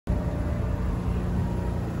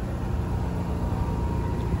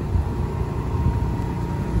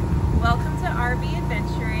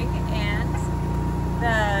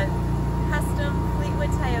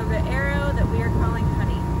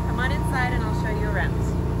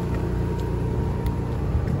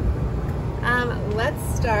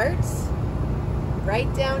let's start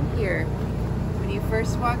right down here. When you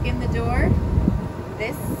first walk in the door,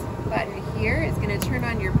 this button here is going to turn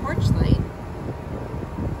on your porch light.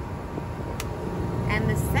 And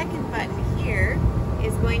the second button here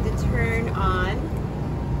is going to turn on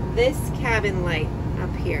this cabin light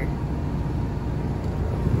up here.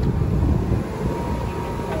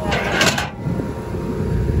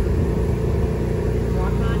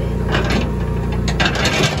 Walk on in.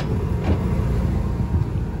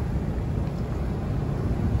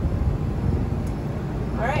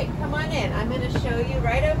 All right, come on in. I'm going to show you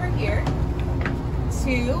right over here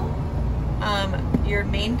to your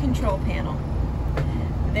main control panel.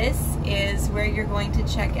 This is where you're going to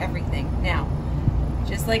check everything. Now,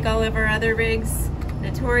 just like all of our other rigs,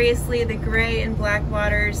 notoriously the gray and black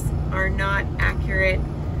waters are not accurate.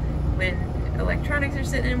 When electronics are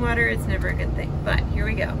sitting in water, it's never a good thing. But here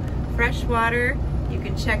we go. Fresh water, you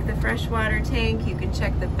can check the fresh water tank, you can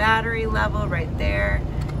check the battery level right there.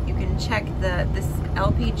 You can check this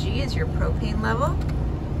LPG is your propane level.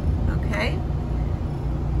 Okay.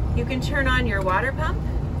 You can turn on your water pump,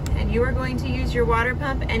 and you are going to use your water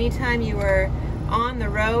pump anytime you are on the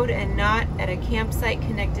road and not at a campsite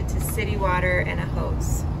connected to city water and a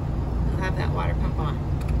hose. You'll have that water pump on.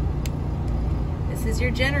 This is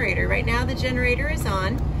your generator. Right now the generator is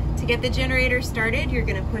on. To get the generator started, you're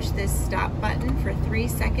going to push this stop button for 3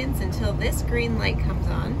 seconds until this green light comes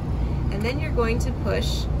on. And then you're going to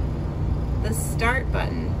push the start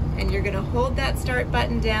button, and you're going to hold that start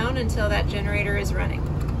button down until that generator is running.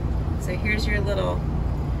 So here's your little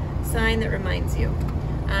sign that reminds you.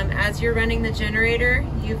 As you're running the generator,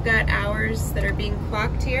 you've got hours that are being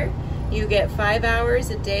clocked here. You get 5 hours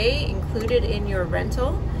a day included in your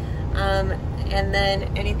rental, and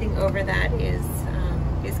then anything over that is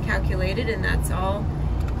calculated, and that's all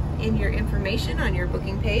in your information on your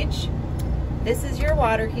booking page. This is your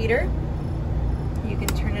water heater. You can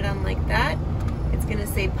turn it on like that. It's going to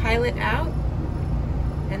say pilot out,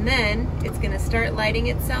 and then it's going to start lighting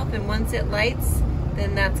itself, and once it lights,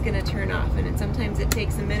 then that's going to turn off, and sometimes it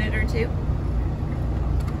takes a minute or two.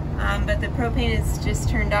 But the propane is just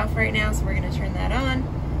turned off right now, so we're going to turn that on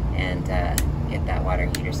and get that water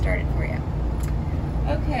heater started for you.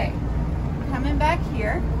 Okay, coming back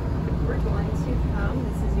here, we're going to come,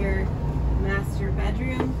 this is your master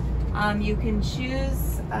bedroom. You can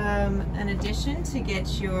choose an addition to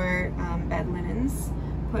get your bed linens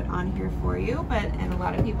put on here for you, and a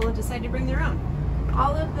lot of people have decided to bring their own.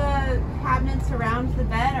 All of the cabinets around the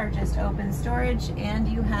bed are just open storage, and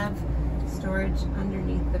you have storage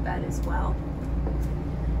underneath the bed as well.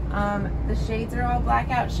 The shades are all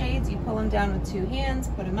blackout shades. You pull them down with 2 hands,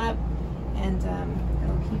 put them up, and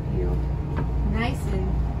it'll keep you nice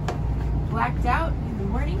and blacked out in the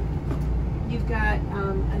morning. You've got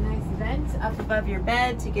a nice vent up above your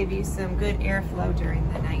bed to give you some good airflow during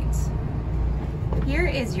the night. Here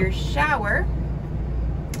is your shower.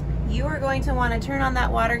 You are going to want to turn on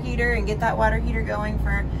that water heater and get that water heater going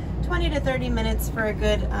for 20 to 30 minutes for a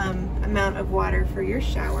good amount of water for your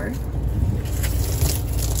shower.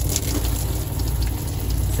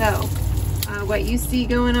 So what you see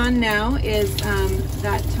going on now is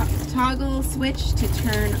that toggle switch to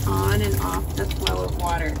turn on and off the flow of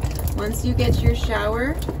water. Once you get your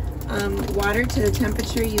shower water to the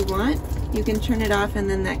temperature you want, you can turn it off, and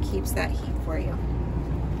then that keeps that heat for you.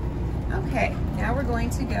 Okay, now we're going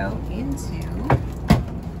to go into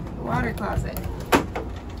the water closet.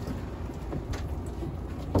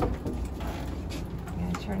 I'm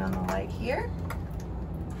going to turn on the light here.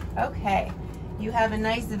 Okay, you have a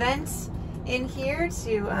nice vent in here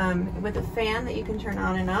to with a fan that you can turn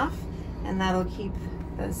on and off, and that'll keep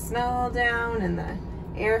the smell down and the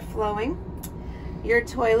air flowing. Your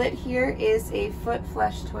toilet here is a foot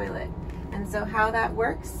flush toilet, and so how that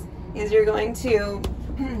works is you're going to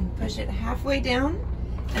push it halfway down,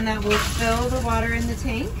 and that will fill the water in the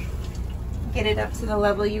tank, get it up to the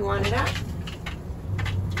level you want it at,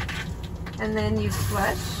 and then you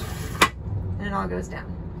flush, and it all goes down.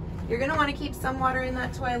 You're going to want to keep some water in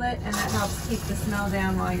that toilet, and that helps keep the smell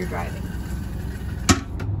down while you're driving.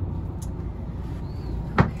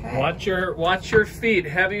 Okay. Watch your feet.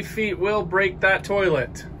 Heavy feet will break that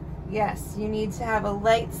toilet. Yes, you need to have a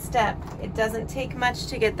light step. It doesn't take much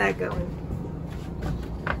to get that going.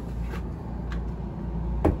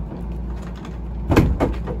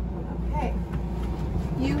 Okay.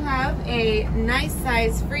 You have a nice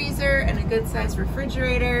size freezer and a good size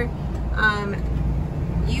refrigerator.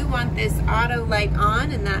 You want this auto light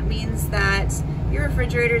on, and that means that your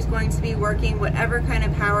refrigerator is going to be working whatever kind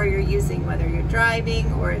of power you're using, whether you're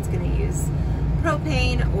driving or it's going to use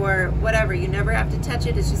propane or whatever. You never have to touch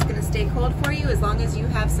it. It's just going to stay cold for you as long as you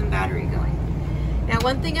have some battery going. Now,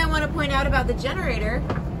 one thing I want to point out about the generator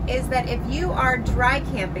is that if you are dry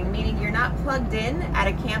camping, meaning you're not plugged in at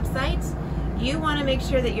a campsite, you want to make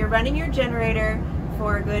sure that you're running your generator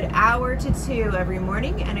for a good hour to 2 every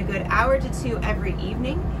morning and a good hour to 2 every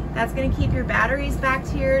evening. That's going to keep your batteries back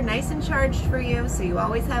here nice and charged for you, so you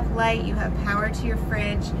always have light, you have power to your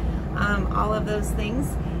fridge, all of those things.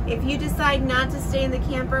 If you decide not to stay in the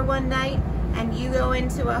camper one night and you go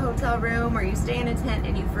into a hotel room or you stay in a tent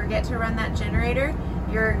and you forget to run that generator,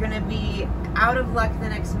 you're going to be out of luck the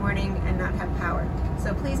next morning and not have power.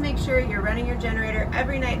 So please make sure you're running your generator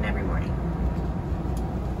every night and every morning.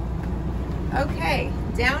 Okay,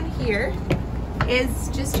 down here is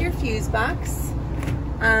just your fuse box.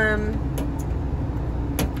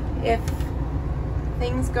 If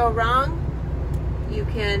things go wrong, you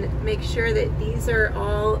can make sure that these are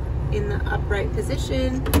all in the upright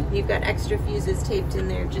position. You've got extra fuses taped in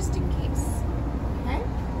there just in case. Okay?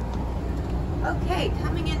 Okay,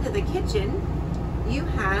 coming into the kitchen, you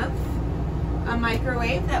have a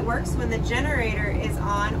microwave that works when the generator is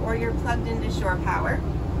on or you're plugged into shore power.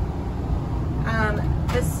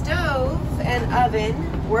 The stove and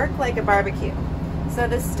oven work like a barbecue. So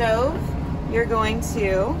the stove, you're going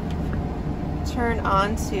to turn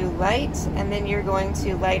on to light, and then you're going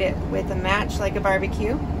to light it with a match like a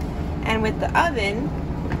barbecue. And with the oven,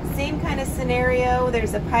 same kind of scenario.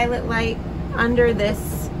 There's a pilot light under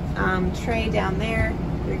this tray down there.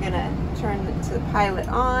 You're gonna turn the pilot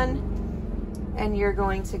on, and you're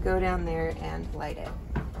going to go down there and light it.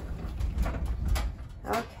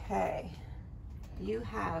 Okay. You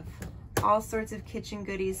have all sorts of kitchen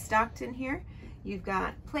goodies stocked in here. You've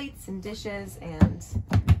got plates and dishes and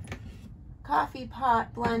coffee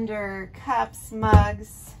pot, blender, cups,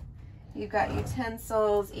 mugs. You've got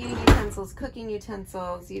utensils, eating utensils, cooking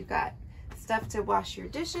utensils. You've got stuff to wash your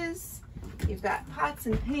dishes. You've got pots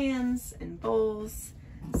and pans and bowls.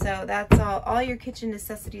 So that's all your kitchen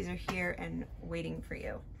necessities are here and waiting for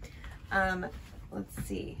you. Let's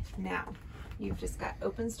see, now you've just got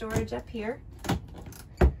open storage up here.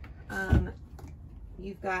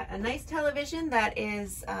 You've got a nice television that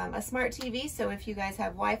is a smart TV, so if you guys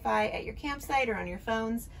have Wi-Fi at your campsite or on your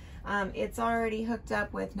phones, it's already hooked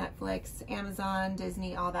up with Netflix, Amazon,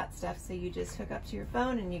 Disney, all that stuff, so you just hook up to your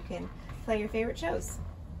phone and you can play your favorite shows.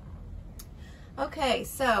 Okay,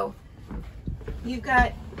 so you've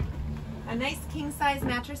got a nice king-size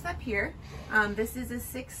mattress up here. This is a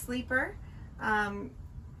 6-sleeper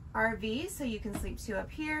RV, so you can sleep 2 up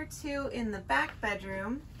here, 2 in the back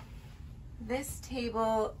bedroom. This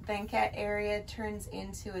table banquette area turns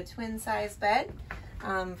into a twin-size bed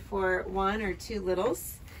for 1 or 2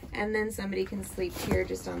 littles, and then somebody can sleep here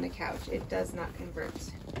just on the couch. It does not convert.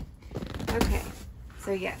 Okay,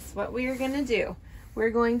 so yes, what we are going to do, we're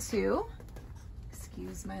going to,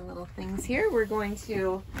 excuse my little things here, we're going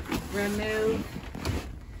to remove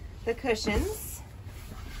the cushions.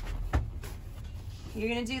 You're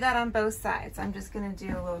going to do that on both sides. I'm just going to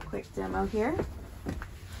do a little quick demo here.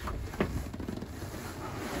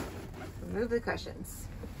 Remove the cushions.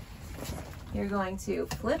 You're going to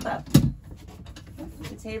flip up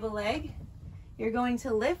the table leg. You're going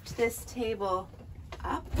to lift this table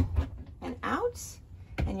up and out,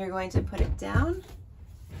 and you're going to put it down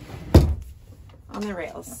on the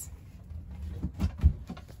rails.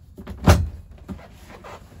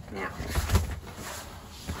 Now,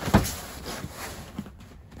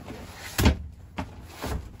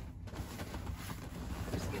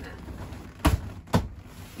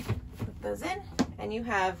 those in, and you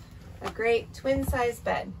have a great twin-size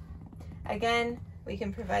bed. Again, we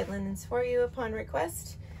can provide linens for you upon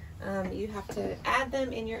request. You have to add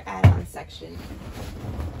them in your add-on section.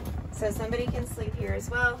 So somebody can sleep here as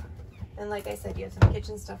well. And like I said, you have some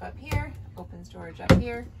kitchen stuff up here, open storage up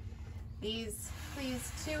here. These,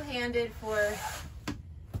 please, 2-handed for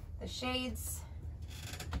the shades.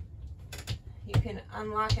 You can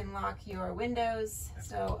unlock and lock your windows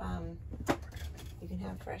so you can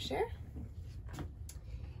have fresh air.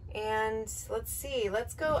 And let's see,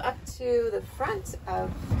 let's go up to the front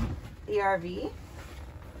of the RV.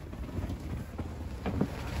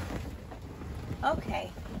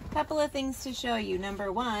 Okay, a couple of things to show you.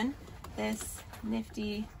 Number one, this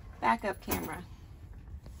nifty backup camera.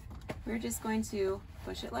 We're just going to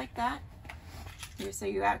push it like that. So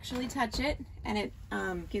you actually touch it, and it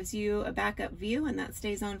gives you a backup view, and that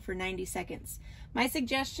stays on for 90 seconds. My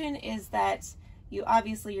suggestion is that you're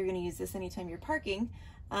going to use this anytime you're parking.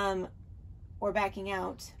 or backing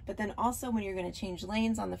out, but then also when you're going to change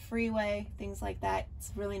lanes on the freeway, things like that,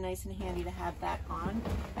 it's really nice and handy to have that on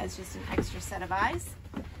as just an extra set of eyes.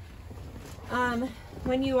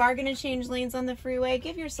 When you are going to change lanes on the freeway,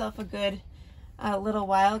 give yourself a good little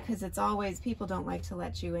while, because it's always, people don't like to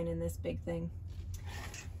let you in this big thing.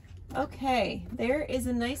 Okay, there is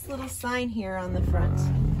a nice little sign here on the front.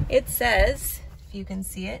 It says, if you can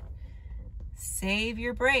see it, save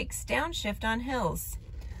your brakes, downshift on hills.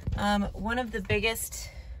 One of the biggest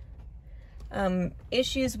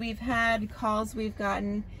issues we've had, calls we've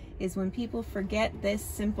gotten, is when people forget this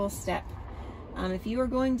simple step. If you are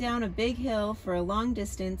going down a big hill for a long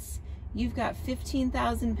distance, you've got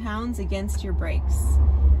 15,000 pounds against your brakes.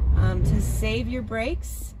 To save your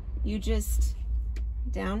brakes, you just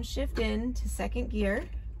downshift in to second gear,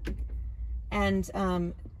 and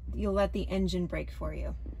you'll let the engine brake for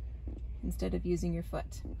you instead of using your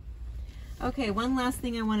foot. Okay, one last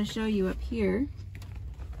thing I want to show you up here.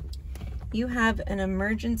 You have an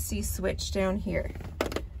emergency switch down here.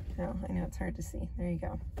 Oh, I know it's hard to see. There you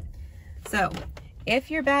go. So, if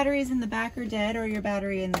your batteries in the back are dead or your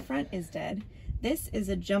battery in the front is dead, this is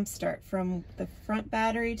a jump start from the front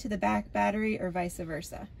battery to the back battery or vice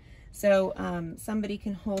versa. So somebody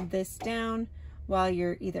can hold this down while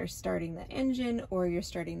you're either starting the engine or you're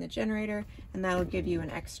starting the generator, and that'll give you an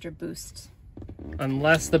extra boost.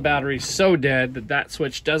 Unless the battery's so dead that that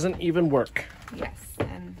switch doesn't even work. Yes,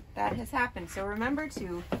 and that has happened. So remember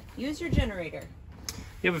to use your generator.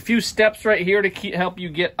 You have a few steps right here to help you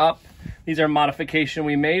get up. These are modification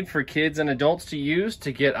we made for kids and adults to use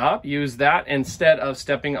to get up. Use that instead of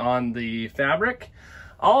stepping on the fabric.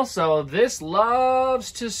 Also, this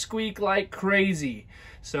loves to squeak like crazy.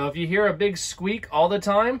 So if you hear a big squeak all the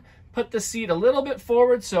time, put the seat a little bit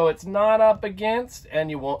forward so it's not up against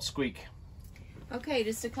and you won't squeak. Okay,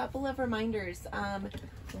 just a couple of reminders.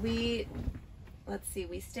 We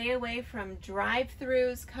stay away from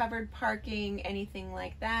drive-throughs, covered parking, anything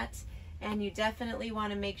like that. And you definitely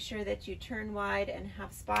want to make sure that you turn wide and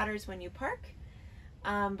have spotters when you park.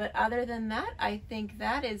 But other than that, I think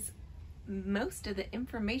that is most of the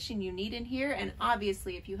information you need in here. And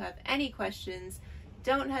obviously, if you have any questions,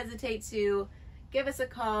 don't hesitate to give us a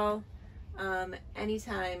call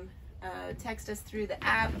anytime. Text us through the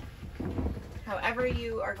app. However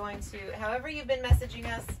you've been messaging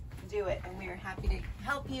us, do it, and we are happy to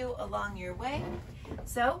help you along your way.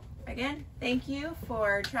 So again, thank you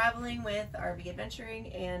for traveling with RV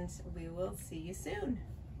Adventuring, and we will see you soon.